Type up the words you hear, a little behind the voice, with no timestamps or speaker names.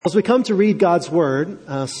As we come to read God's Word,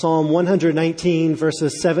 Psalm 119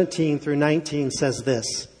 verses 17 through 19 says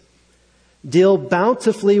this: "Deal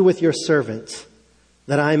bountifully with your servant,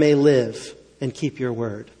 that I may live and keep your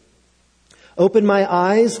word. Open my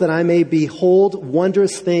eyes that I may behold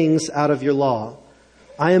wondrous things out of your law.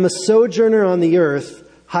 I am a sojourner on the earth.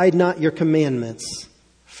 Hide not your commandments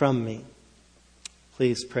from me."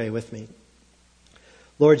 Please pray with me.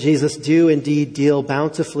 Lord Jesus, do indeed deal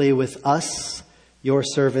bountifully with us, your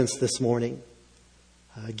servants, this morning.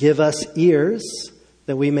 Give us ears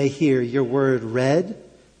that we may hear your word read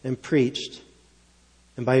and preached,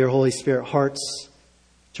 and by your Holy Spirit, hearts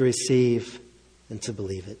to receive and to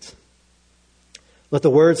believe it. Let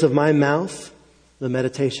the words of my mouth, the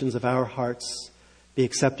meditations of our hearts, be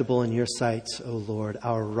acceptable in your sight, O Lord,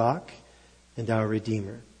 our rock and our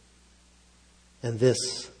Redeemer. And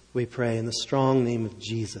this we pray in the strong name of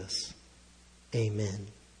Jesus. Amen.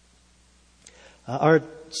 Our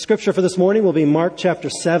scripture for this morning will be Mark chapter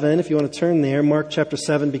 7. If you want to turn there, Mark chapter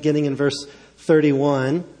 7, beginning in verse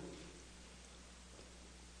 31.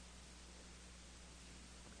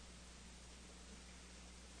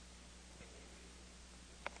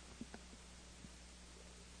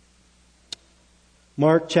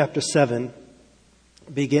 Mark chapter 7,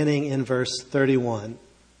 beginning in verse 31.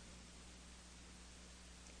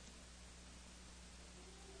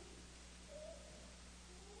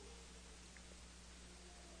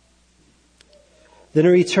 Then he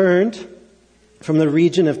returned from the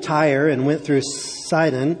region of Tyre and went through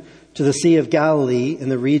Sidon to the Sea of Galilee in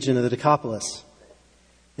the region of the Decapolis.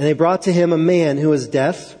 And they brought to him a man who was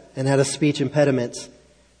deaf and had a speech impediment,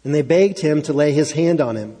 and they begged him to lay his hand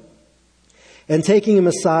on him. And taking him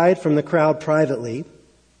aside from the crowd privately,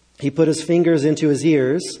 he put his fingers into his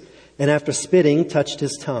ears, and after spitting, touched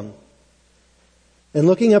his tongue. And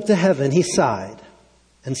looking up to heaven, he sighed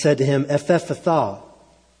and said to him, "Ephphatha,"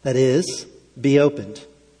 that is, "be opened."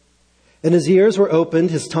 And his ears were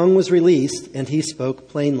opened, his tongue was released, and he spoke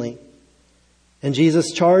plainly. And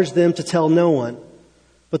Jesus charged them to tell no one.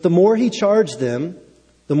 But the more he charged them,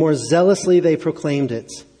 the more zealously they proclaimed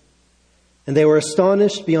it. And they were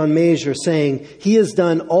astonished beyond measure, saying, "He has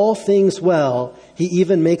done all things well. He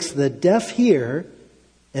even makes the deaf hear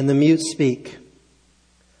and the mute speak."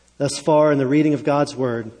 Thus far in the reading of God's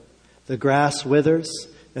Word, the grass withers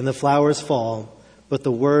and the flowers fall, but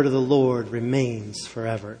the word of the Lord remains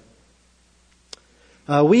forever.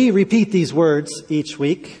 We repeat these words each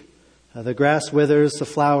week. The grass withers, the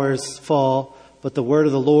flowers fall, but the word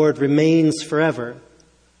of the Lord remains forever.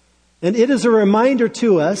 And it is a reminder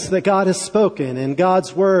to us that God has spoken, and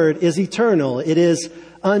God's word is eternal. It is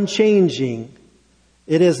unchanging.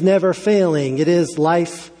 It is never failing. It is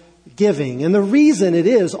life-giving. And the reason it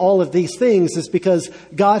is all of these things is because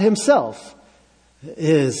God himself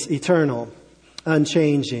is eternal,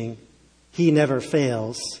 unchanging. He never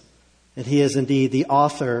fails. And he is indeed the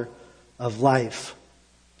author of life.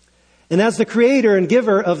 And as the creator and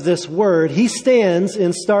giver of this word, he stands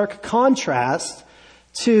in stark contrast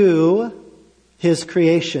to his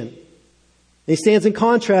creation. He stands in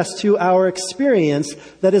contrast to our experience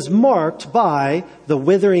that is marked by the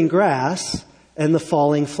withering grass and the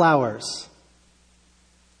falling flowers.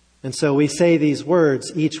 And so we say these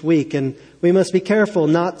words each week, and we must be careful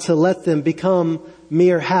not to let them become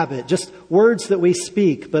mere habit, just words that we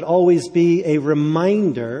speak, but always be a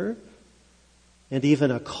reminder and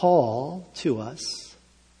even a call to us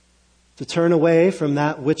to turn away from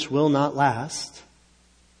that which will not last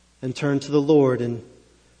and turn to the Lord, and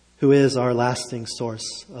who is our lasting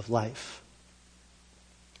source of life.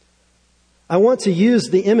 I want to use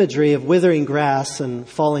the imagery of withering grass and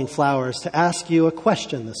falling flowers to ask you a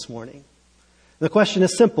question this morning. The question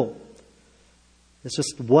is simple. It's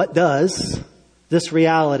just, what does this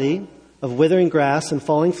reality of withering grass and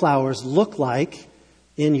falling flowers look like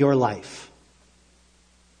in your life?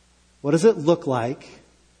 What does it look like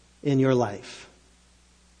in your life?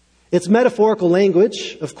 It's metaphorical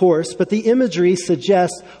language, of course, but the imagery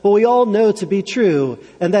suggests what we all know to be true,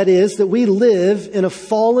 and that is that we live in a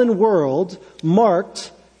fallen world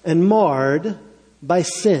marked and marred by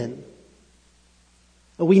sin.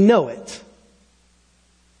 We know it.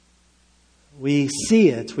 We see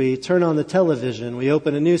it. We turn on the television. We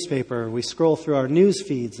open a newspaper. We scroll through our news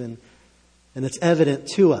feeds, and it's evident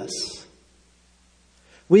to us.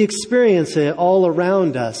 We experience it all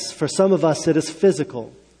around us. For some of us, it is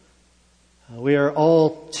physical. We are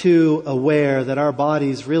all too aware that our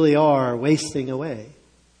bodies really are wasting away.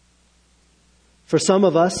 For some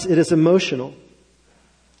of us, it is emotional.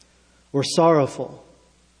 We're sorrowful.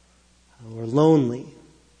 We're lonely.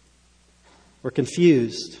 We're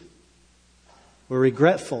confused. We're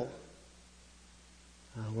regretful.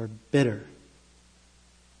 We're bitter.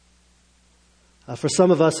 For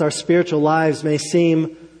some of us, our spiritual lives may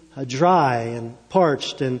seem dry and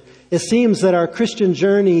parched, and it seems that our Christian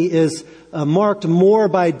journey is marked more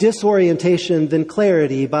by disorientation than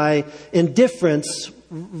clarity, by indifference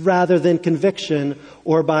rather than conviction,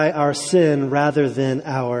 or by our sin rather than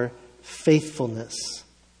our faithfulness.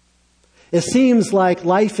 It seems like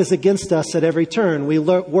life is against us at every turn. We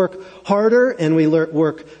work harder and we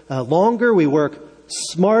work longer, we work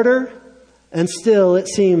smarter, and still it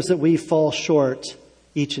seems that we fall short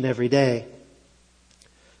each and every day.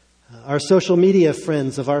 Our social media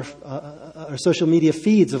friends of our social media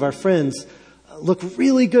feeds of our friends look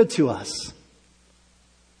really good to us.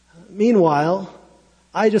 Meanwhile,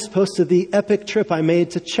 I just posted the epic trip I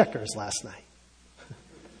made to Checkers last night.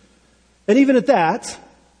 And even at that,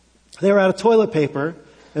 they were out of toilet paper,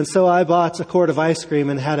 and so I bought a quart of ice cream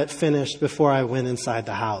and had it finished before I went inside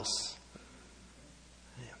the house.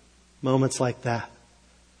 Moments like that.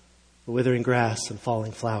 Withering grass and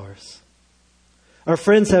falling flowers. Our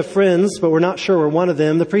friends have friends, but we're not sure we're one of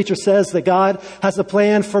them. The preacher says that God has a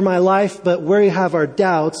plan for my life, but we have our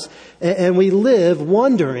doubts, and we live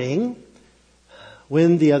wondering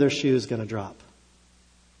when the other shoe is going to drop.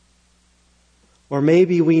 Or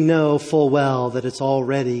maybe we know full well that it's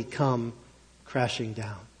already come crashing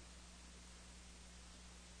down.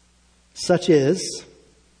 Such is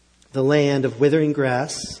the land of withering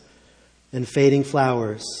grass and fading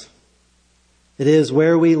flowers. It is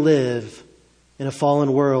where we live in a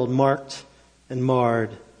fallen world marked and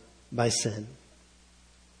marred by sin.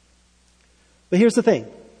 But here's the thing.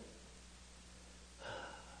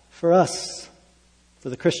 For us, for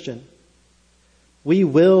the Christian, we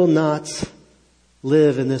will not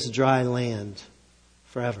live in this dry land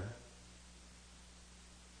forever.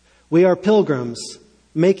 We are pilgrims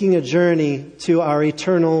making a journey to our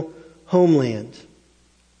eternal homeland.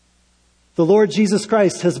 The Lord Jesus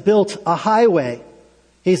Christ has built a highway.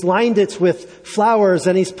 He's lined it with flowers,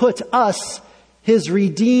 and He's put us, His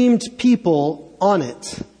redeemed people, on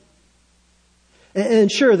it.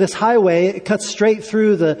 And sure, this highway, it cuts straight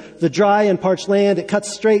through the dry and parched land. It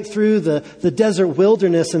cuts straight through the desert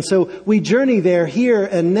wilderness. And so we journey there here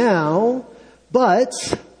and now. But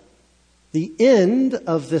the end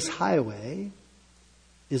of this highway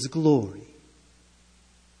is glory,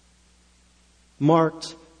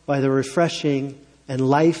 marked by the refreshing and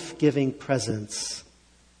life-giving presence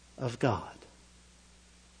of God.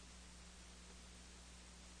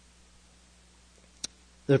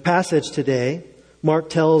 The passage today, Mark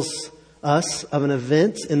tells us of an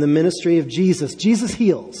event in the ministry of Jesus. Jesus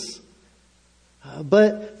heals.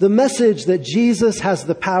 But the message that Jesus has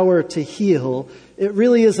the power to heal, it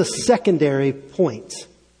really is a secondary point.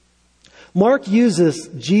 Mark uses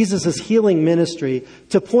Jesus' healing ministry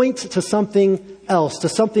to point to something else, to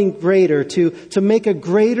something greater, to make a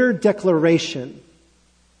greater declaration.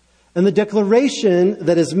 And the declaration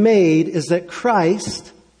that is made is that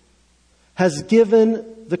Christ has given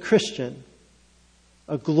the Christian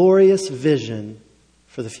a glorious vision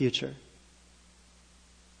for the future.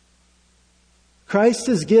 Christ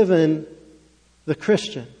has given the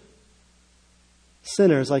Christian,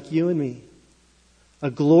 sinners like you and me,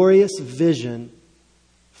 a glorious vision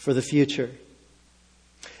for the future.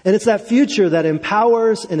 And it's that future that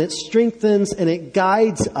empowers and it strengthens and it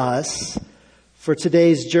guides us for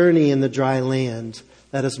today's journey in the dry land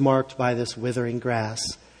that is marked by this withering grass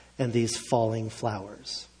and these falling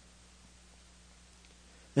flowers.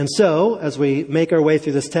 And so, as we make our way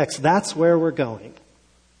through this text, that's where we're going.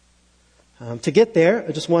 To get there,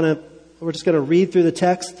 we're just going to read through the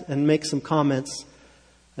text and make some comments,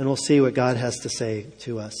 and we'll see what God has to say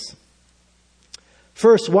to us.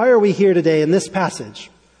 First, why are we here today in this passage?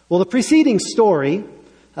 Well, the preceding story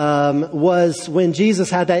was when Jesus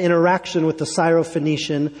had that interaction with the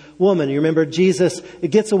Syrophoenician woman. You remember Jesus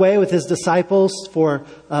gets away with His disciples for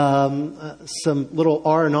some little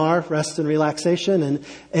R&R, rest and relaxation,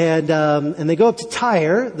 and they go up to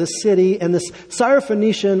Tyre, the city, and this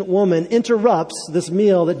Syrophoenician woman interrupts this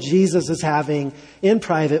meal that Jesus is having in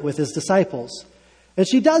private with His disciples. And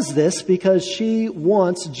she does this because she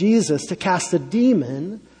wants Jesus to cast a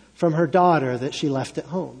demon from her daughter that she left at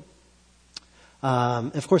home.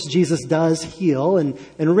 Of course, Jesus does heal, and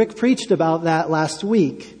Rick preached about that last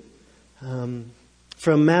week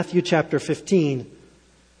from Matthew chapter 15.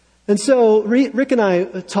 And so Rick and I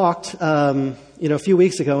talked, a few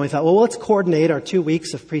weeks ago, and we thought, well, let's coordinate our 2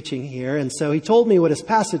 weeks of preaching here. And so he told me what his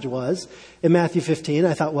passage was in Matthew 15.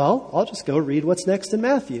 I thought, well, I'll just go read what's next in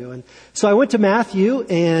Matthew. And so I went to Matthew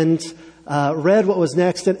and read what was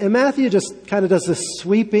next. And Matthew just kind of does this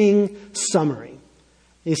sweeping summary.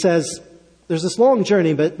 He says, there's this long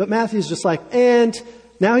journey, but Matthew's just like, and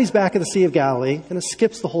now he's back at the Sea of Galilee, kind of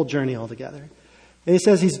skips the whole journey altogether. And he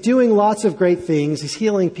says he's doing lots of great things. He's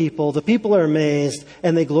healing people. The people are amazed,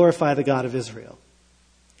 and they glorify the God of Israel.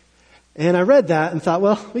 And I read that and thought,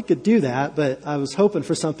 well, we could do that, but I was hoping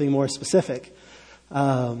for something more specific.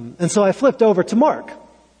 And so I flipped over to Mark.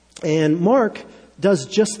 And Mark does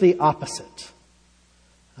just the opposite.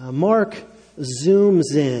 Mark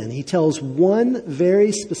zooms in. He tells one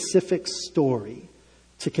very specific story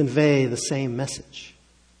to convey the same message.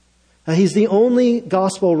 He's the only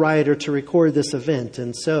gospel writer to record this event,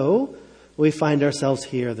 and so we find ourselves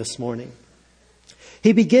here this morning.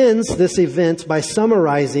 He begins this event by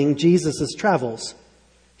summarizing Jesus' travels.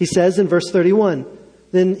 He says in verse 31,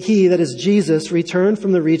 "Then he," that is Jesus, "returned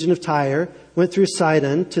from the region of Tyre, went through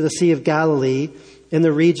Sidon to the Sea of Galilee in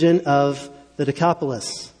the region of the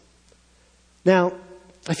Decapolis." Now,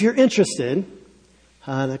 if you're interested,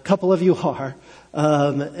 and a couple of you are,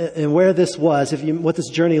 and where this was, what this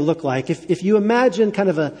journey looked like, if you imagine kind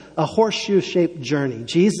of a horseshoe-shaped journey,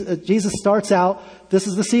 Jesus starts out, this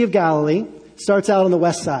is the Sea of Galilee, starts out on the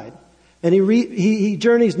west side, and he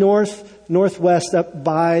journeys northwest up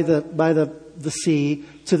by the sea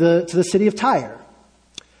to the city of Tyre.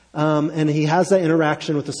 And he has that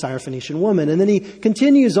interaction with the Syrophoenician woman. And then he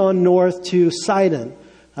continues on north to Sidon,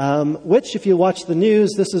 which, if you watch the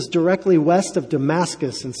news, this is directly west of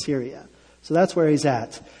Damascus in Syria. So that's where he's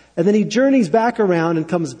at. And then he journeys back around and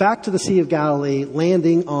comes back to the Sea of Galilee,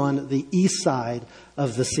 landing on the east side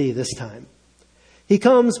of the sea this time. He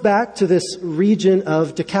comes back to this region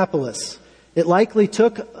of Decapolis. It likely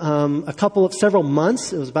took several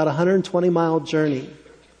months. It was about a 120-mile journey.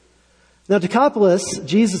 Now, Decapolis,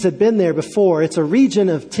 Jesus had been there before. It's a region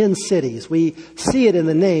of 10 cities. We see it in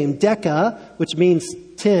the name, Deca, which means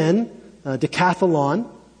 10, decathlon,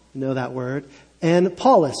 you know that word, and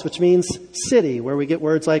polis, which means city, where we get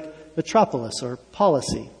words like metropolis or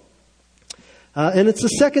policy. And it's the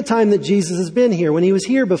second time that Jesus has been here. When he was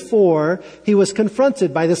here before, he was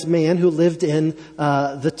confronted by this man who lived in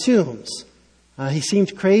the tombs. He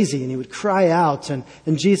seemed crazy and he would cry out, and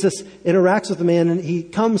Jesus interacts with the man, and he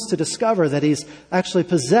comes to discover that he's actually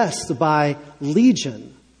possessed by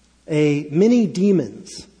legion, many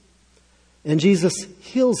demons. And Jesus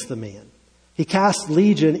heals the man. He casts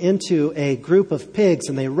legion into a group of pigs,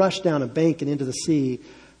 and they rush down a bank and into the sea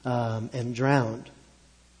and drowned.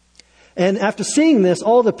 And after seeing this,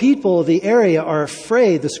 all the people of the area are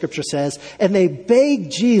afraid, the scripture says, and they beg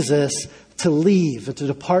Jesus to leave and to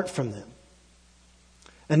depart from them.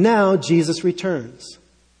 And now Jesus returns.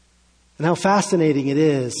 And how fascinating it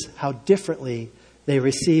is how differently they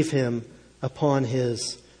receive him upon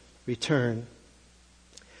his return.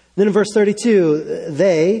 Then in verse 32,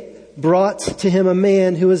 they brought to him a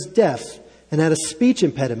man who was deaf and had a speech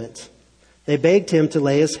impediment. They begged him to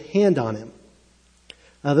lay his hand on him.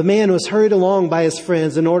 The man was hurried along by his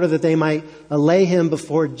friends in order that they might lay him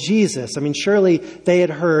before Jesus. I mean, surely they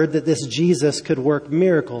had heard that this Jesus could work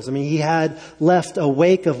miracles. I mean, he had left a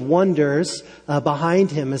wake of wonders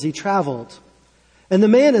behind him as he traveled. And the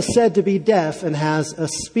man is said to be deaf and has a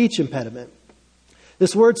speech impediment.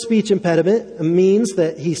 This word speech impediment means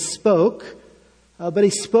that he spoke, but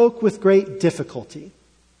he spoke with great difficulty.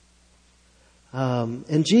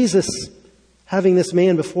 And Jesus, having this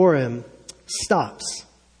man before him, stops.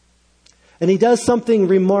 And he does something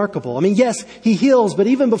remarkable. I mean, yes, he heals, but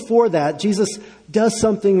even before that, Jesus does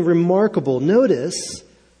something remarkable. Notice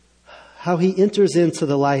how he enters into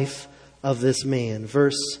the life of this man.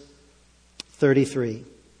 Verse 33.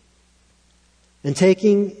 And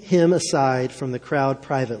taking him aside from the crowd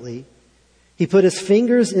privately, he put his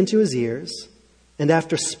fingers into his ears, and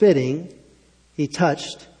after spitting, he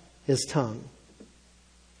touched his tongue.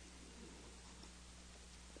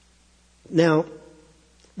 Now,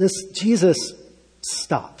 this Jesus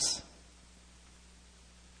stops.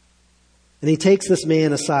 And he takes this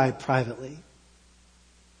man aside privately.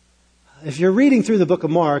 If you're reading through the book of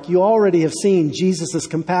Mark, you already have seen Jesus'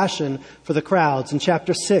 compassion for the crowds. In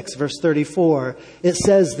chapter 6, verse 34, it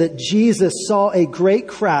says that Jesus saw a great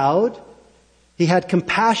crowd. He had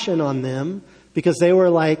compassion on them because they were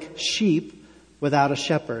like sheep without a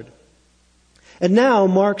shepherd. And now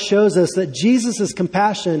Mark shows us that Jesus'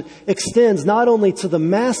 compassion extends not only to the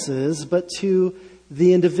masses, but to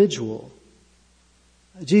the individual.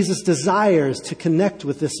 Jesus desires to connect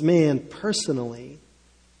with this man personally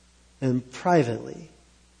and privately.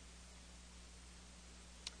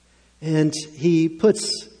 And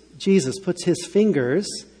Jesus puts his fingers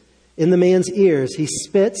in the man's ears. He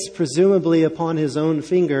spits, presumably upon his own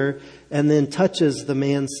finger, and then touches the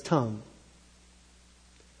man's tongue.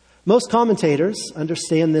 Most commentators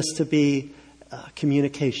understand this to be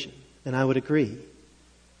communication, and I would agree.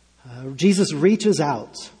 Jesus reaches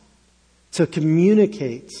out to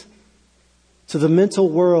communicate to the mental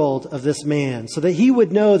world of this man so that he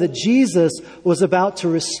would know that Jesus was about to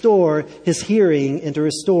restore his hearing and to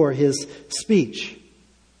restore his speech.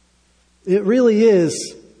 It really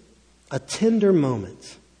is a tender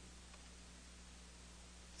moment.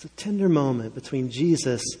 It's a tender moment between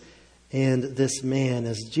Jesus and this man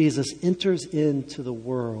as Jesus enters into the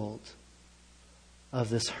world of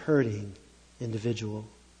this hurting individual.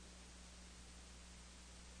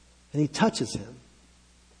 And he touches him.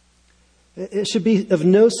 It should be of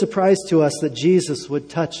no surprise to us that Jesus would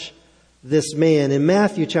touch this man. In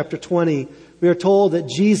Matthew chapter 20, we are told that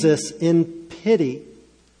Jesus, in pity,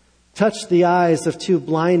 touched the eyes of two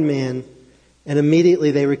blind men, and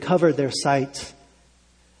immediately they recovered their sight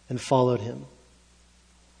and followed him.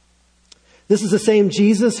 This is the same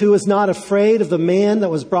Jesus who was not afraid of the man that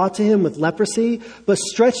was brought to him with leprosy, but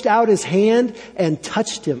stretched out his hand and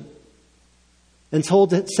touched him and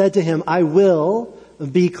said to him, "I will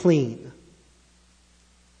be clean."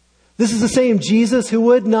 This is the same Jesus who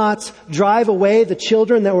would not drive away the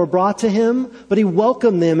children that were brought to him, but he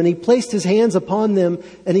welcomed them and he placed his hands upon them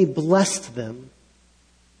and he blessed them.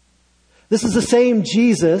 This is the same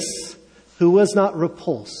Jesus who was not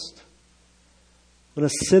repulsed when a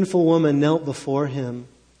sinful woman knelt before him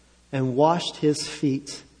and washed his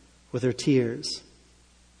feet with her tears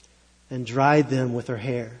and dried them with her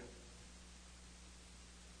hair.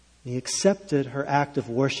 He accepted her act of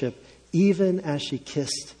worship even as she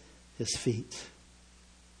kissed his feet.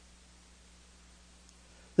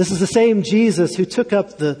 This is the same Jesus who took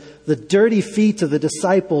up the dirty feet of the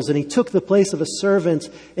disciples and he took the place of a servant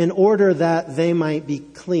in order that they might be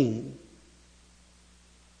clean.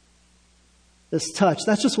 This touch,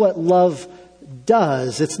 that's just what love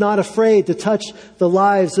does. It's not afraid to touch the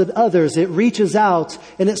lives of others. It reaches out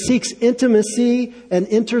and it seeks intimacy and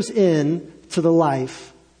enters in to the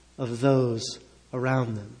life of those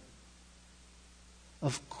around them.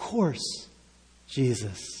 Of course,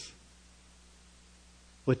 Jesus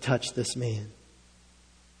would touch this man.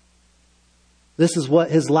 This is what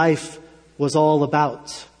his life was all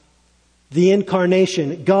about. The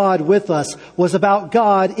incarnation, God with us, was about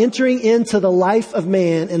God entering into the life of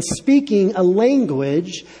man and speaking a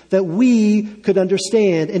language that we could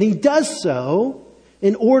understand. And he does so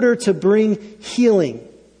in order to bring healing,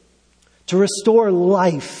 to restore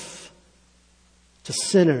life to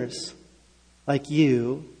sinners like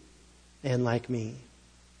you and like me.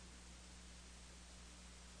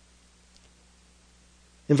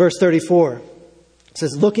 In verse 34, it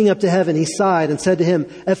says, looking up to heaven, he sighed and said to him,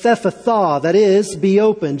 Ephphatha, that is, be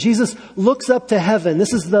open. Jesus looks up to heaven.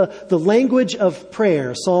 This is the language of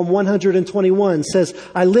prayer. Psalm 121 says,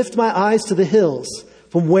 I lift my eyes to the hills.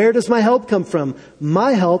 From where does my help come from?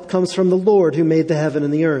 My help comes from the Lord who made the heaven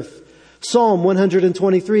and the earth. Psalm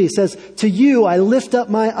 123 says, to you I lift up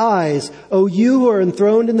my eyes, O you who are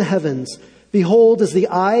enthroned in the heavens. Behold, as the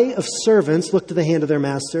eye of servants look to the hand of their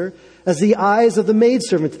master, as the eyes of the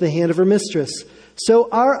maidservant to the hand of her mistress, so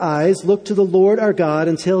our eyes look to the Lord our God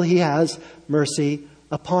until he has mercy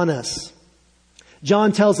upon us.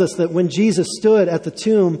 John tells us that when Jesus stood at the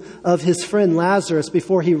tomb of his friend Lazarus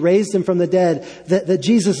before he raised him from the dead, that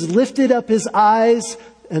Jesus lifted up his eyes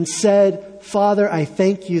and said, Father, I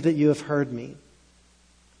thank you that you have heard me.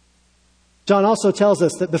 John also tells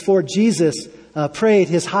us that before Jesus prayed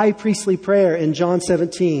his high priestly prayer in John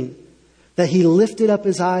 17, that he lifted up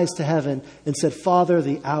his eyes to heaven and said, Father,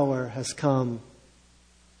 the hour has come.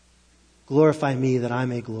 Glorify me that I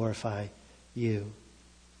may glorify you.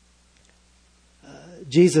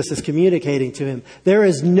 Jesus is communicating to him. There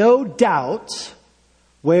is no doubt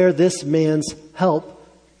where this man's help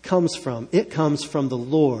comes from. It comes from the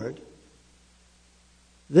Lord.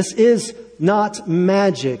 This is not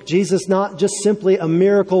magic. Jesus is not just simply a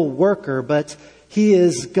miracle worker, but he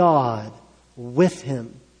is God with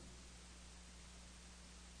him.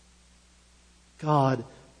 God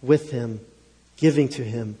with him, giving to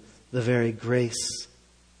him the very grace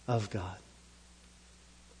of God.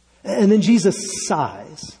 And then Jesus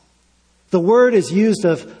sighs. The word is used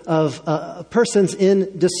of persons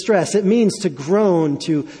in distress. It means to groan,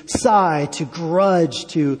 to sigh, to grudge,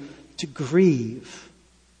 to grieve.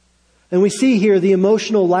 And we see here the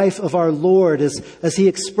emotional life of our Lord as he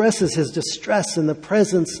expresses his distress in the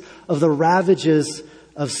presence of the ravages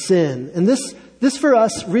of sin. And this for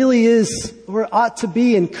us really is, or ought to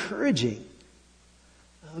be, encouraging.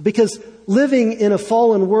 Because living in a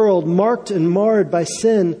fallen world marked and marred by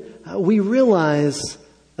sin, we realize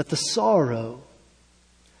that the sorrow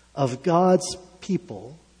of God's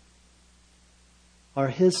people are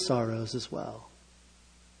his sorrows as well.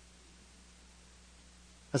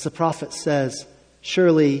 As the prophet says,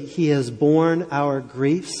 surely he has borne our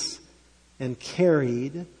griefs and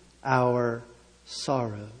carried our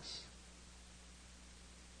sorrows.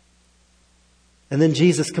 And then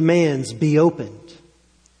Jesus commands, be opened.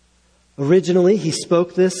 Originally, he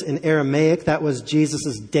spoke this in Aramaic. That was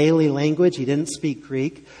Jesus' daily language. He didn't speak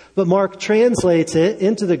Greek. But Mark translates it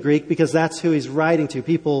into the Greek because that's who he's writing to,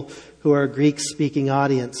 people who are a Greek-speaking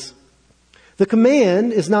audience. The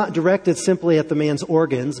command is not directed simply at the man's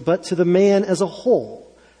organs, but to the man as a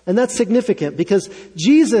whole. And that's significant because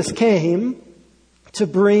Jesus came to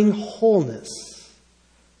bring wholeness.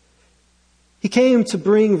 He came to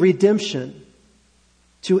bring redemption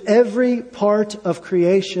to every part of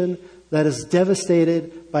creation that is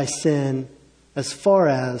devastated by sin as far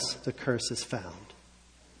as the curse is found.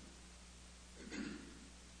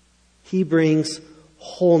 He brings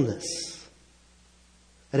wholeness.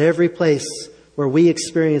 At every place where we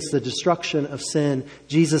experience the destruction of sin,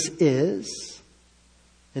 Jesus is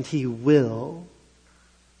and he will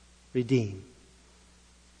redeem.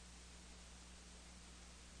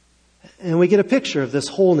 And we get a picture of this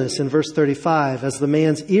wholeness in verse 35. As the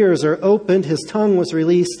man's ears are opened, his tongue was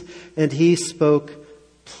released, and he spoke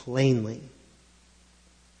plainly.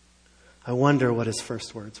 I wonder what his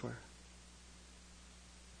first words were.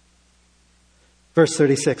 Verse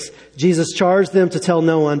 36, Jesus charged them to tell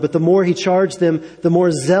no one, but the more he charged them, the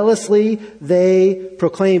more zealously they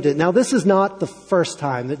proclaimed it. Now, this is not the first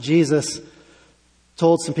time that Jesus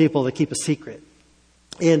told some people to keep a secret.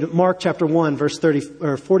 In Mark chapter 1, verse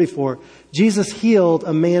 44, Jesus healed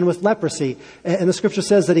a man with leprosy. And the scripture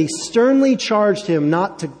says that he sternly charged him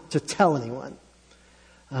not to tell anyone.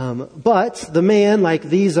 But the man, like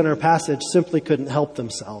these in our passage, simply couldn't help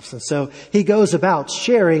themselves. And so he goes about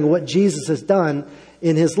sharing what Jesus has done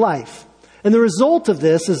in his life. And the result of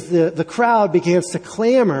this is the crowd begins to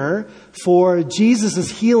clamor for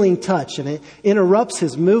Jesus' healing touch. And it interrupts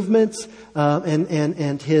his movements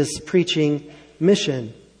and his preaching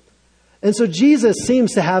mission. And so Jesus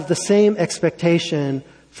seems to have the same expectation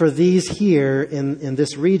for these here in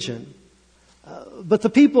this region. But the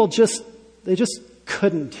people just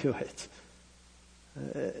couldn't do it.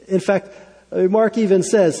 In fact, Mark even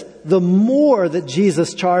says, the more that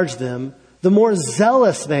Jesus charged them, the more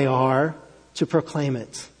zealous they are to proclaim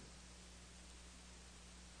it.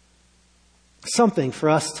 Something for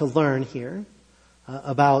us to learn here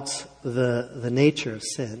about the nature of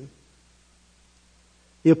sin.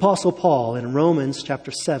 The Apostle Paul in Romans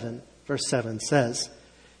chapter 7, verse 7 says,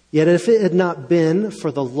 "Yet if it had not been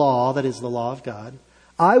for the law, that is the law of God,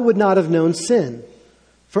 I would not have known sin.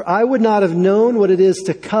 For I would not have known what it is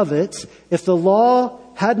to covet if the law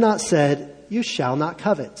had not said, 'You shall not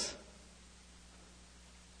covet.'"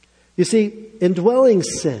 You see, indwelling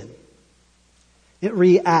sin, it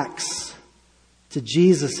reacts to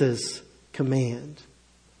Jesus' command.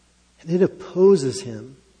 And it opposes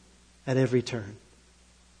him at every turn.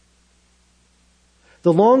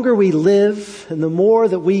 The longer we live and the more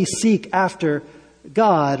that we seek after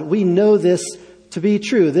God, we know this to be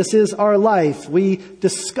true. This is our life. We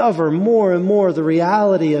discover more and more the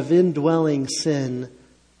reality of indwelling sin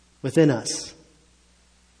within us.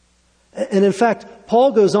 And in fact,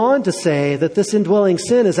 Paul goes on to say that this indwelling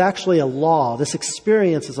sin is actually a law. This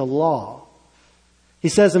experience is a law. He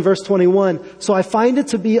says in verse 21, "So I find it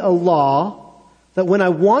to be a law that when I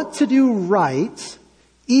want to do right,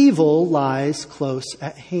 evil lies close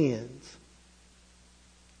at hand."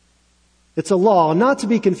 It's a law not to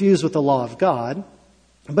be confused with the law of God,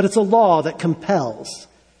 but it's a law that compels.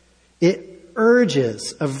 It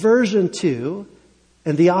urges aversion to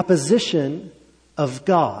and the opposition of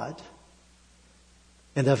God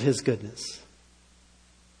and of his goodness.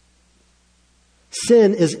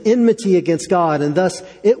 Sin is enmity against God, and thus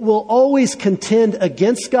it will always contend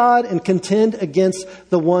against God and contend against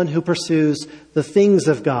the one who pursues the things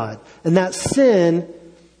of God. And that sin,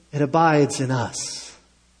 it abides in us.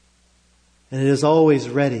 And it is always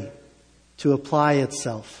ready to apply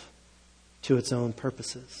itself to its own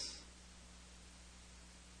purposes.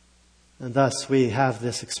 And thus we have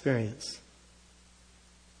this experience.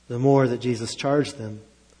 The more that Jesus charged them,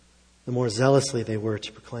 the more zealously they were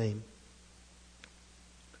to proclaim.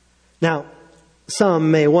 Now,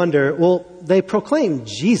 some may wonder, well, they proclaim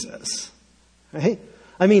Jesus, right?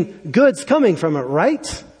 I mean, good's coming from it,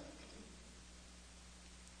 right?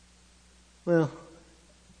 Well,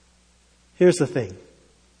 here's the thing.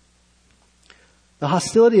 The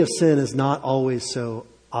hostility of sin is not always so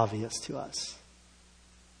obvious to us.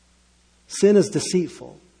 Sin is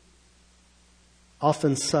deceitful,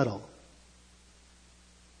 often subtle.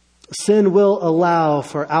 Sin will allow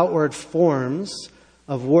for outward forms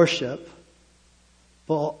of worship,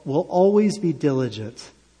 will always be diligent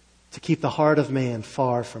to keep the heart of man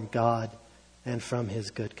far from God and from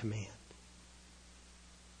his good command.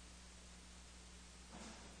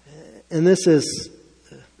 And this is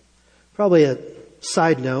probably a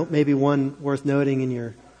side note, maybe one worth noting in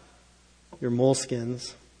your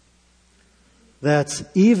moleskins, that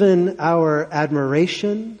even our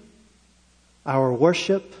admiration, our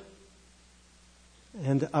worship,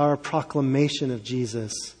 and our proclamation of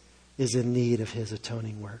Jesus is in need of his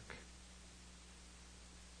atoning work.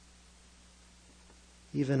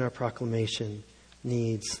 Even our proclamation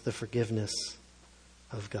needs the forgiveness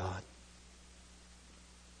of God.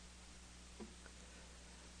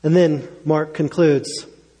 And then Mark concludes,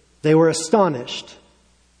 they were astonished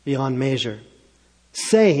beyond measure,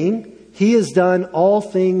 saying, he has done all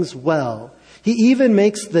things well. He even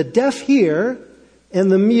makes the deaf hear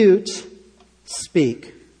and the mute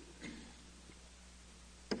speak.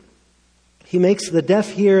 He makes the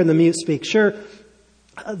deaf hear and the mute speak. Sure,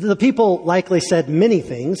 the people likely said many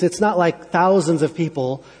things. It's not like thousands of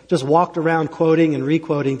people just walked around quoting and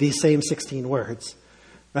re-quoting these same 16 words,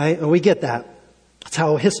 right? And we get that. That's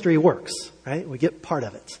how history works, right? We get part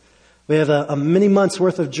of it. We have a many months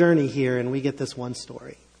worth of journey here, and we get this one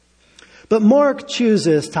story. But Mark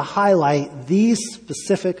chooses to highlight these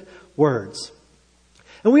specific words.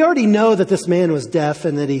 And we already know that this man was deaf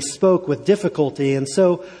and that he spoke with difficulty. And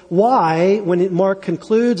so why, when Mark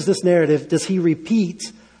concludes this narrative, does he repeat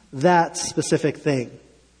that specific thing?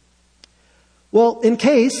 Well, in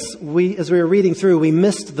case as we were reading through, we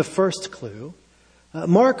missed the first clue,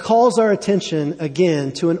 Mark calls our attention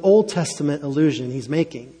again to an Old Testament allusion he's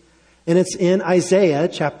making. And it's in Isaiah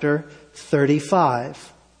chapter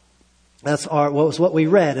 35. That's what we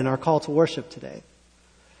read in our call to worship today.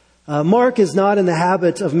 Mark is not in the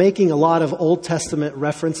habit of making a lot of Old Testament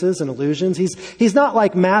references and allusions. He's not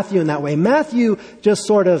like Matthew in that way. Matthew just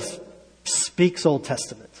sort of speaks Old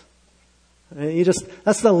Testament.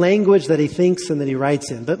 That's the language that he thinks and that he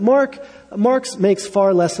writes in. But Mark makes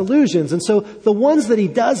far less allusions. And so the ones that he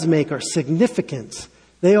does make are significant.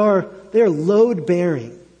 They are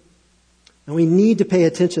load-bearing. And we need to pay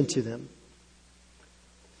attention to them.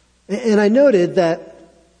 And I noted that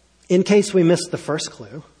in case we missed the first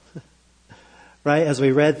clue, right, as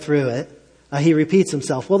we read through it, he repeats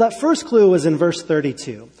himself. Well, that first clue was in verse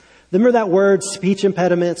 32. Remember that word, speech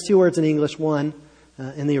impediment? It's two words in English, one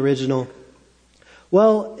in the original.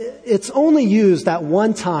 Well, it's only used that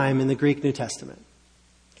one time in the Greek New Testament.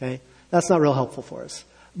 Okay? That's not real helpful for us.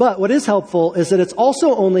 But what is helpful is that it's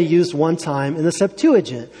also only used one time in the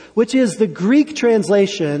Septuagint, which is the Greek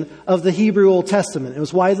translation of the Hebrew Old Testament. It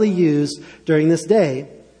was widely used during this day.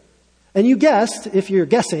 And you guessed, if you're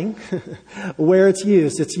guessing, where it's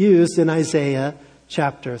used. It's used in Isaiah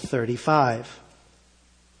chapter 35.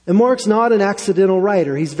 And Mark's not an accidental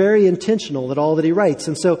writer. He's very intentional at all that he writes.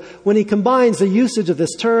 And so when he combines the usage of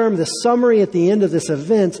this term, the summary at the end of this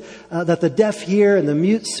event, that the deaf hear and the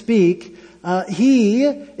mute speak, he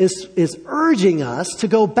is urging us to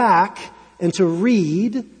go back and to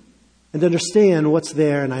read and understand what's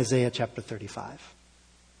there in Isaiah chapter 35.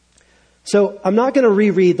 So I'm not going to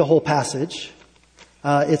reread the whole passage.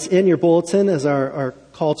 It's in your bulletin as our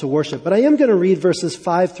call to worship. But I am going to read verses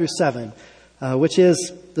 5 through 7, which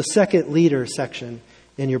is the second leader section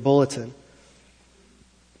in your bulletin.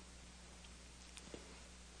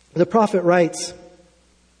 The prophet writes,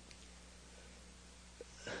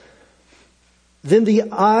 "Then the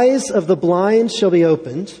eyes of the blind shall be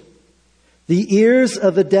opened, the ears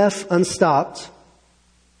of the deaf unstopped.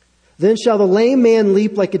 Then shall the lame man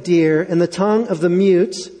leap like a deer, and the tongue of the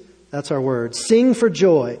mute," that's our word, "sing for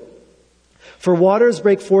joy. For waters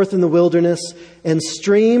break forth in the wilderness, and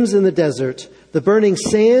streams in the desert. The burning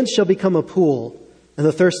sand shall become a pool, and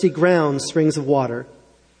the thirsty ground springs of water.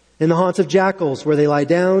 In the haunts of jackals where they lie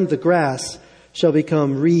down, the grass shall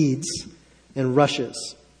become reeds and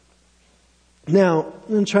rushes." Now,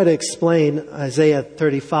 I'm going to try to explain Isaiah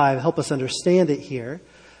 35, help us understand it here.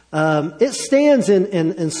 It stands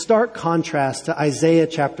in stark contrast to Isaiah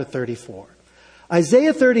chapter 34.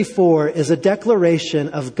 Isaiah 34 is a declaration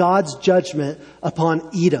of God's judgment upon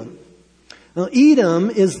Edom. Now, Edom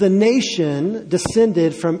is the nation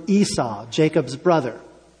descended from Esau, Jacob's brother.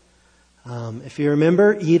 If you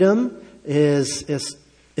remember, Edom is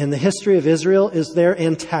in the history of Israel, is their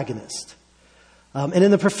antagonist. And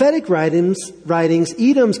in the prophetic writings,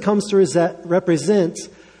 Edom comes to represent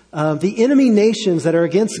the enemy nations that are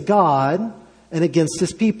against God and against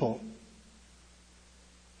his people.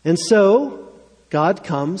 And so, God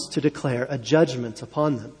comes to declare a judgment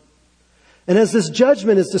upon them. And as this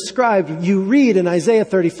judgment is described, you read in Isaiah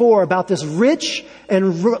 34 about this rich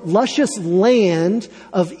and luscious land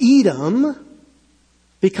of Edom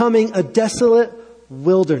becoming a desolate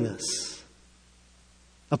wilderness,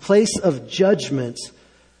 a place of judgment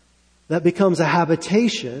that becomes a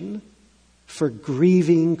habitation for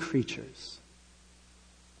grieving creatures.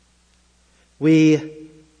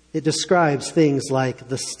 It describes things like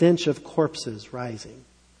the stench of corpses rising,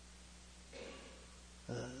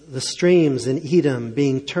 the streams in Edom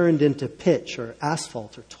being turned into pitch or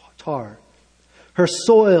asphalt or tar, her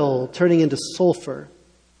soil turning into sulfur,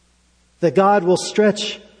 that God will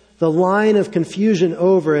stretch the line of confusion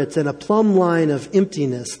over it and a plumb line of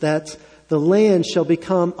emptiness, that the land shall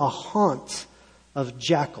become a haunt of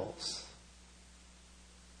jackals.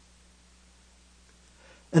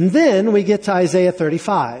 And then we get to Isaiah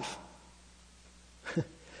 35.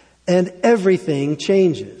 And everything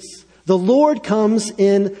changes. The Lord comes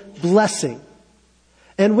in blessing.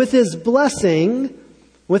 And with His blessing,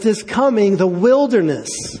 with His coming, the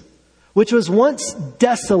wilderness, which was once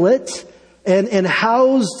desolate and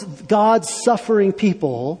housed God's suffering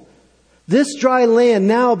people, this dry land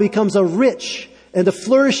now becomes a rich and a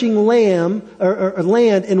flourishing land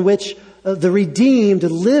in which the redeemed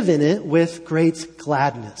live in it with great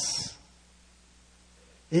gladness.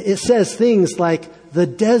 It says things like, the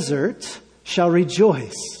desert shall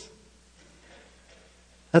rejoice,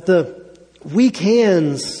 that the weak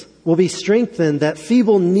hands will be strengthened, that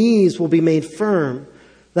feeble knees will be made firm,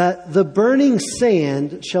 that the burning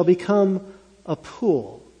sand shall become a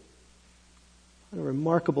pool. What a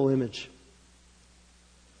remarkable image.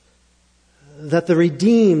 That the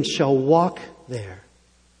redeemed shall walk there,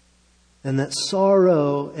 and that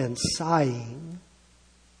sorrow and sighing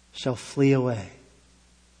shall flee away.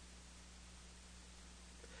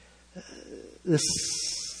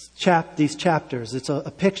 These chapters, it's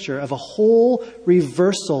a picture of a whole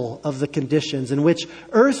reversal of the conditions in which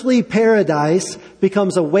earthly paradise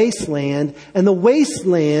becomes a wasteland, and the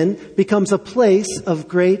wasteland becomes a place of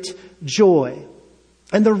great joy.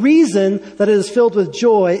 And the reason that it is filled with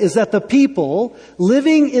joy is that the people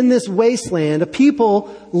living in this wasteland, the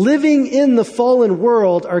people living in the fallen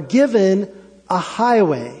world, are given a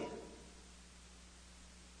highway.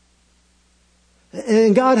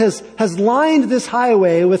 And God has lined this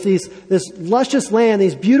highway with this luscious land,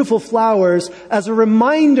 these beautiful flowers, as a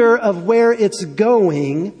reminder of where it's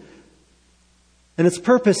going. And its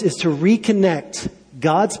purpose is to reconnect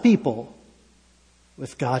God's people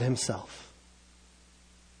with God Himself.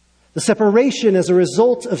 The separation as a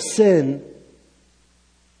result of sin,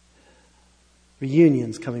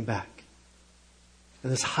 reunion's coming back.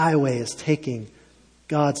 And this highway is taking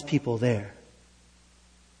God's people there.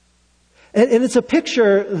 And it's a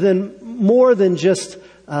picture more than just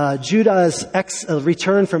Judah's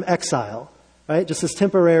return from exile, right? Just this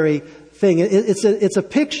temporary thing. It's a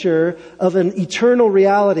picture of an eternal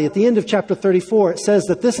reality. At the end of chapter 34, it says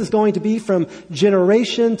that this is going to be from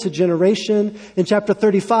generation to generation. In chapter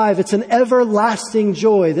 35, it's an everlasting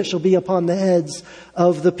joy that shall be upon the heads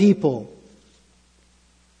of the people.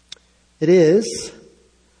 It is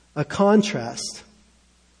a contrast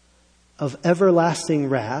of everlasting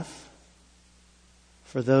wrath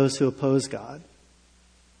for those who oppose God,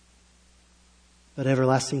 but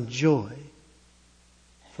everlasting joy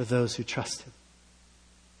for those who trust Him.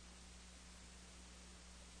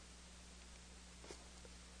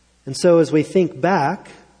 And so as we think back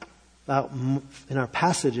about in our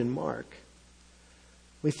passage in Mark,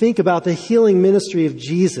 we think about the healing ministry of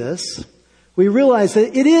Jesus, we realize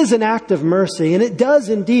that it is an act of mercy, and it does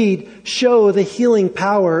indeed show the healing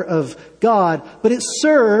power of God, but it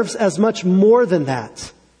serves as much more than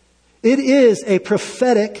that. It is a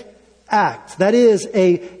prophetic act. That is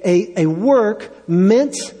a work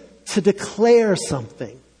meant to declare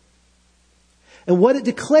something. And what it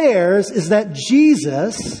declares is that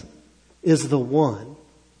Jesus is the one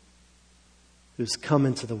who's come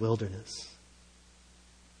into the wilderness,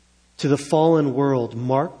 to the fallen world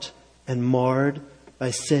marked and marred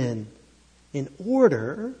by sin, in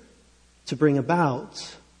order to bring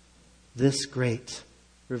about this great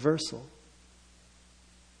reversal.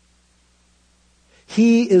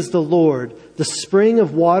 He is the Lord, the spring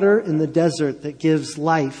of water in the desert that gives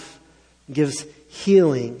life, gives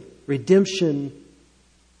healing, redemption,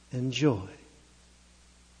 and joy.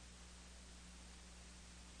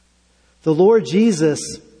 The Lord Jesus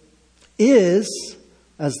is,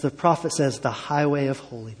 as the prophet says, the highway of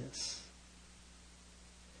holiness.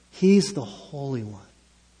 He's the Holy One.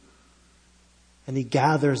 And He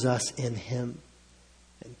gathers us in Him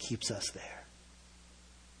and keeps us there.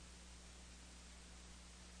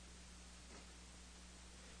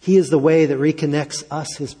 He is the way that reconnects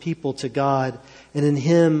us, His people, to God. And in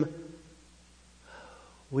Him,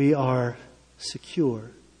 we are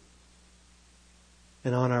secure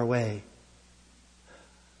and on our way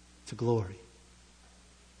to glory.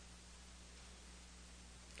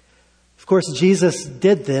 Of course, Jesus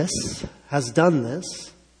did this, has done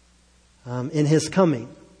this, in His coming.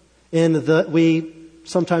 We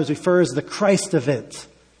sometimes refer as the Christ event.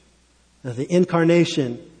 The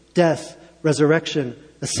incarnation, death, resurrection,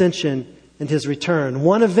 ascension, and His return.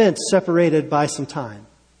 One event separated by some time.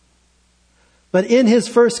 But in His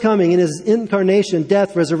first coming, in His incarnation,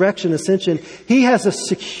 death, resurrection, ascension, He has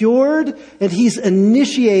secured and He's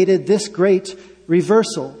initiated this great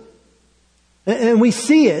reversal. And we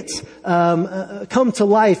see it come to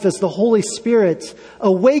life as the Holy Spirit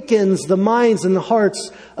awakens the minds and the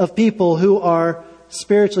hearts of people who are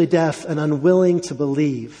spiritually deaf and unwilling to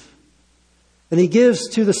believe. And He gives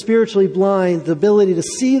to the spiritually blind the ability to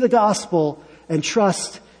see the gospel and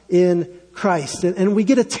trust in Christ. And we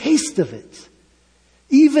get a taste of it.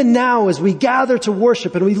 Even now, as we gather to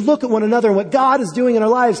worship and we look at one another and what God is doing in our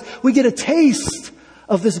lives, we get a taste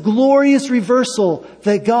of this glorious reversal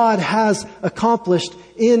that God has accomplished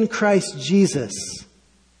in Christ Jesus.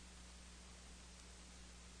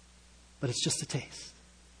 But it's just a taste.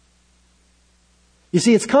 You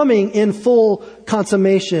see, it's coming in full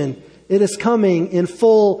consummation. It is coming in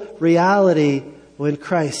full reality when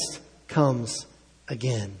Christ comes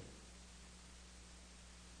again.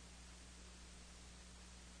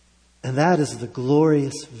 And that is the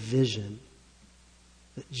glorious vision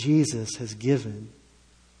that Jesus has given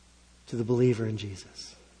to the believer in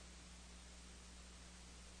Jesus.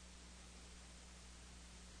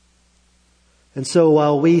 And so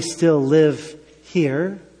while we still live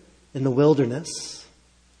here in the wilderness,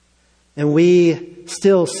 and we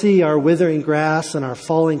still see our withering grass and our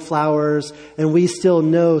falling flowers, and we still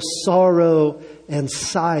know sorrow and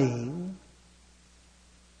sighing,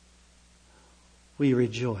 we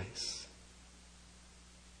rejoice.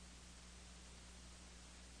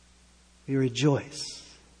 We rejoice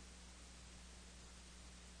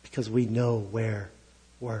because we know where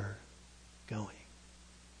we're going.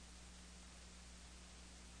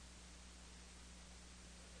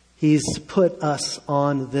 He's put us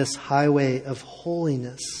on this highway of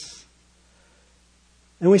holiness.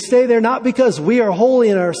 And we stay there not because we are holy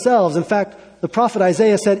in ourselves. In fact, the prophet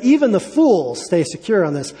Isaiah said, even the fools stay secure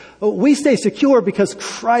on this. We stay secure because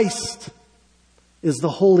Christ is the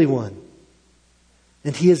Holy One.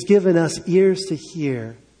 And He has given us ears to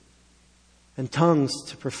hear and tongues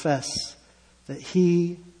to profess that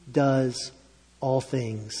He does all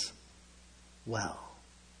things well.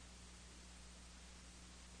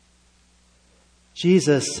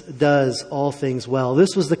 Jesus does all things well.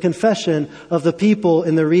 This was the confession of the people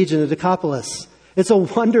in the region of Decapolis. It's a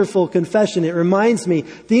wonderful confession. It reminds me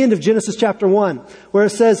the end of Genesis chapter 1, where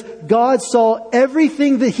it says, God saw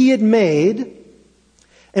everything that He had made,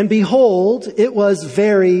 and behold, it was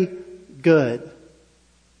very good. It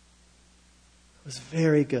was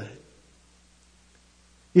very good.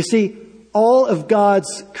 You see, all of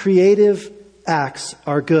God's creative acts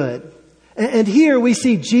are good. And here we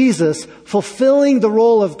see Jesus fulfilling the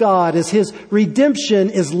role of God as His redemption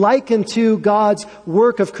is likened to God's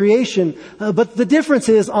work of creation. But the difference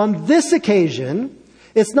is, on this occasion,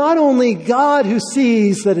 it's not only God who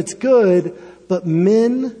sees that it's good, but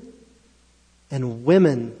men and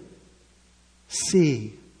women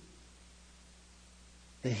see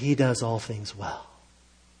that He does all things well.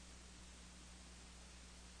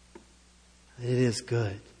 It is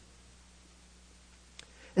good.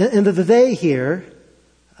 And the they here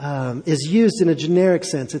is used in a generic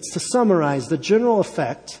sense. It's to summarize the general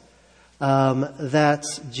effect that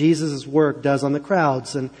Jesus' work does on the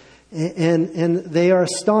crowds. And they are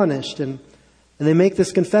astonished and they make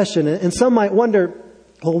this confession. And some might wonder,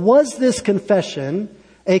 well, was this confession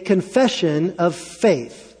a confession of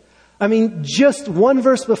faith? I mean, just one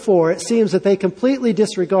verse before, it seems that they completely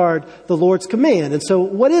disregard the Lord's command. And so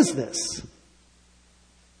what is this?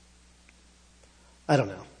 I don't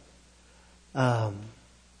know.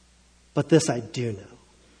 But this I do know.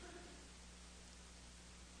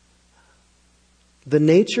 The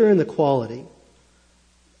nature and the quality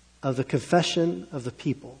of the confession of the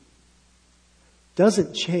people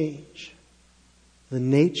doesn't change the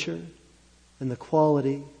nature and the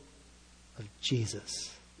quality of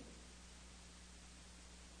Jesus,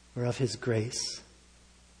 or of His grace,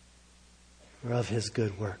 or of His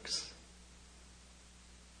good works.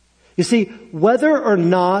 You see, whether or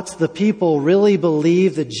not the people really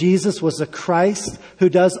believe that Jesus was the Christ who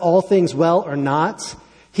does all things well or not,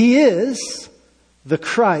 He is the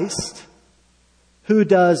Christ who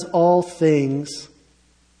does all things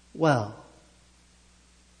well.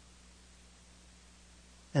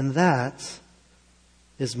 And that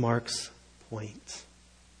is Mark's point.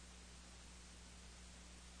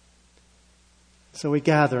 So we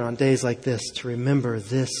gather on days like this to remember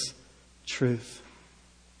this truth.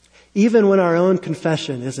 Even when our own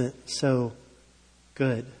confession isn't so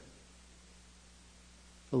good,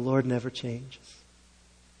 the Lord never changes.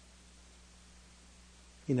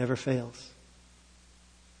 He never fails.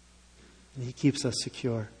 And He keeps us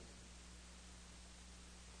secure.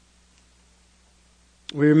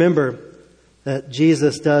 We remember that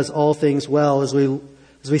Jesus does all things well as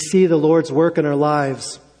we see the Lord's work in our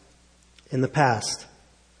lives in the past.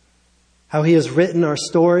 How He has written our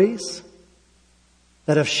stories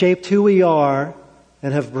that have shaped who we are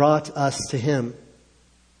and have brought us to Him.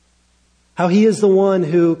 How He is the one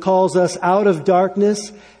who calls us out of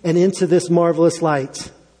darkness and into this marvelous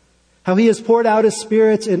light. How He has poured out His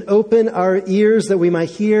Spirit and opened our ears that we might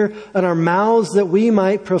hear and our mouths that we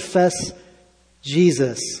might profess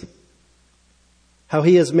Jesus. How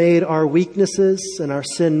He has made our weaknesses and our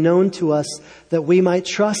sin known to us that we might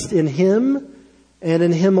trust in Him and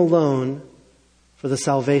in Him alone for the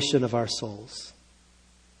salvation of our souls.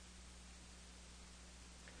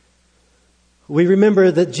 We remember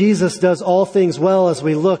that Jesus does all things well as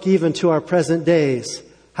we look even to our present days.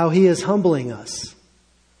 How He is humbling us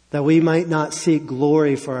that we might not seek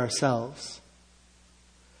glory for ourselves.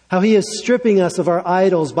 How He is stripping us of our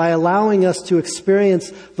idols by allowing us to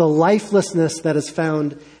experience the lifelessness that is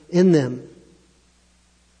found in them.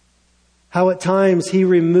 How at times He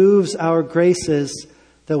removes our graces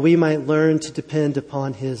that we might learn to depend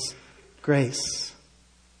upon His grace.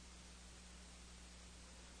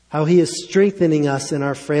 How He is strengthening us in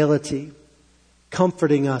our frailty,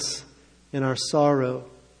 comforting us in our sorrow,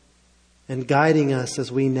 and guiding us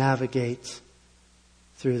as we navigate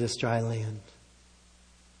through this dry land.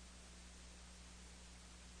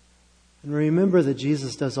 And remember that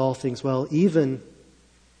Jesus does all things well, even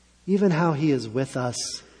how He is with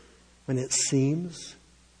us when it seems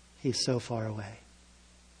He's so far away.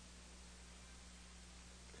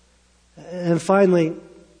 And finally,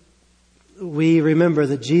 we remember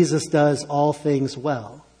that Jesus does all things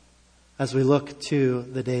well as we look to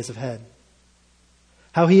the days ahead.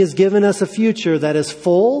 How He has given us a future that is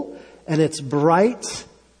full and it's bright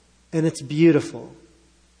and it's beautiful.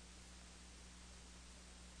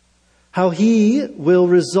 How He will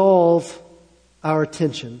resolve our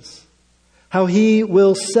tensions. How He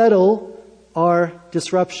will settle our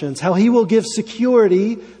disruptions. How He will give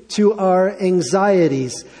security to our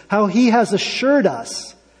anxieties. How He has assured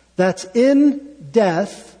us that in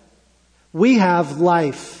death we have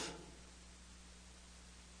life.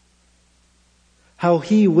 How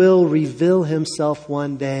He will reveal Himself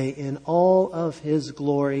one day in all of His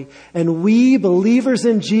glory. And we, believers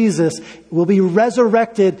in Jesus, will be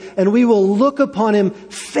resurrected and we will look upon Him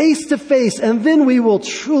face to face. And then we will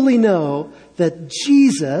truly know that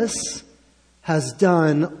Jesus has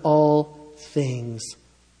done all things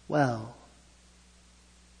well.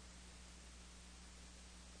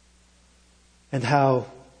 And how,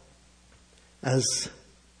 as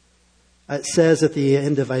it says at the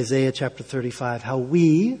end of Isaiah chapter 35, how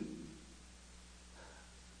we,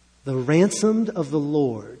 the ransomed of the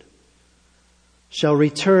Lord, shall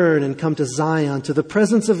return and come to Zion, to the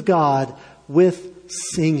presence of God with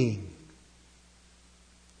singing.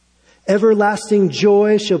 Everlasting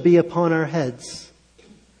joy shall be upon our heads.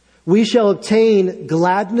 We shall obtain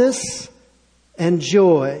gladness and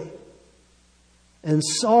joy, and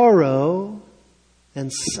sorrow and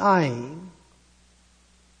sighing,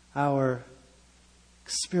 our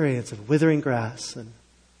experience of withering grass and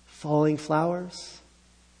falling flowers,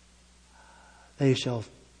 they shall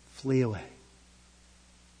flee away.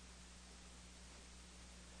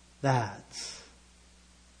 That,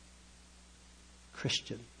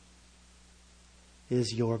 Christian,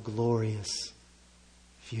 is your glorious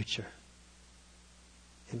future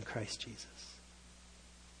in Christ Jesus.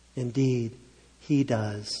 Indeed, He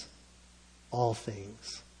does all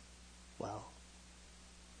things well.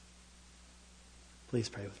 Please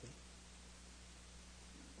pray with me.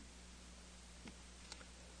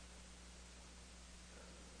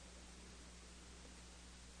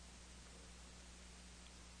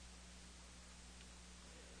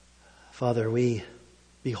 Father, we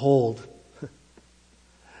behold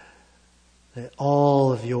that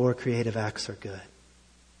all of your creative acts are good.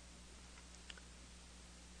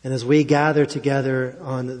 And as we gather together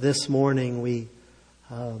on this morning, we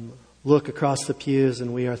look across the pews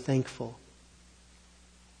and we are thankful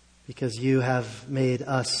because you have made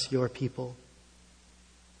us your people.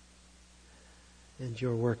 and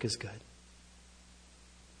your work is good.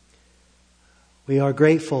 We are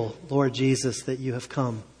grateful, Lord Jesus, that you have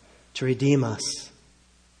come to redeem us,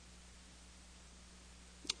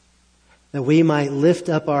 that we might lift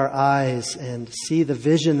up our eyes and see the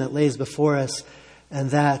vision that lays before us,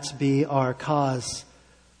 and that be our cause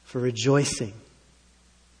for rejoicing,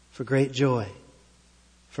 for great joy,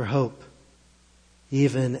 for hope,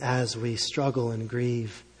 even as we struggle and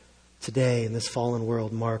grieve today in this fallen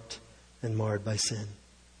world marked and marred by sin.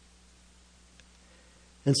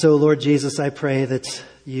 And so, Lord Jesus, I pray that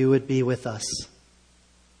you would be with us.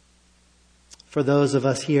 For those of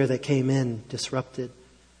us here that came in disrupted,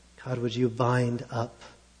 God, would you bind up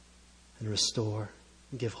and restore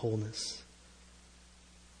and give wholeness?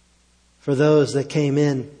 For those that came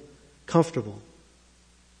in comfortable,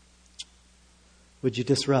 would you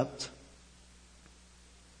disrupt,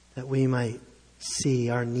 that we might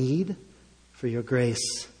see our need for your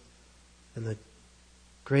grace and the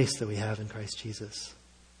grace that we have in Christ Jesus.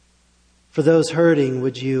 For those hurting,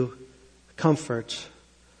 would you comfort?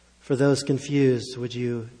 For those confused, would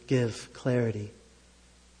you give clarity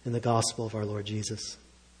in the gospel of our Lord Jesus?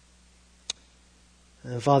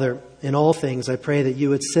 Father, in all things, I pray that you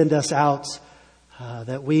would send us out,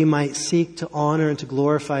 that we might seek to honor and to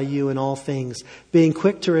glorify you in all things, being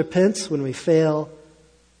quick to repent when we fail,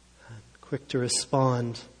 and quick to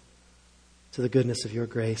respond to the goodness of your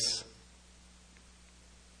grace.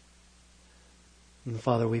 And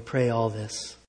Father, we pray all this